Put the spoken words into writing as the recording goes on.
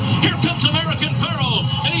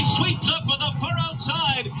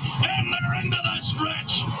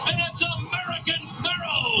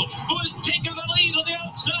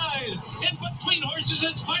is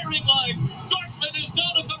its firing line. Dortmund is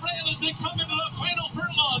down at the rail as they come into the final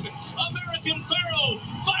furlong. American Pharaoh,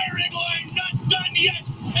 firing line, not done yet.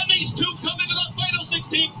 And these two come into the final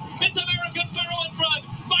 16. It's American Pharaoh in front.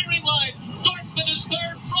 Firing line. Dortmund is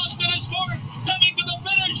third. Frosted is fourth. Coming to the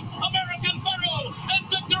finish, American Pharaoh and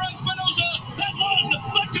Victor Espinoza have won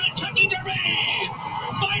the Kentucky Derby.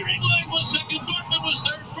 Firing line was second. Dortmund was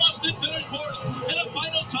third. Frosted finished fourth. And a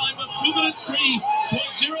final time of 2 minutes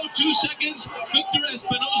 3.02 seconds. Victor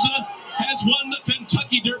Espinoza has won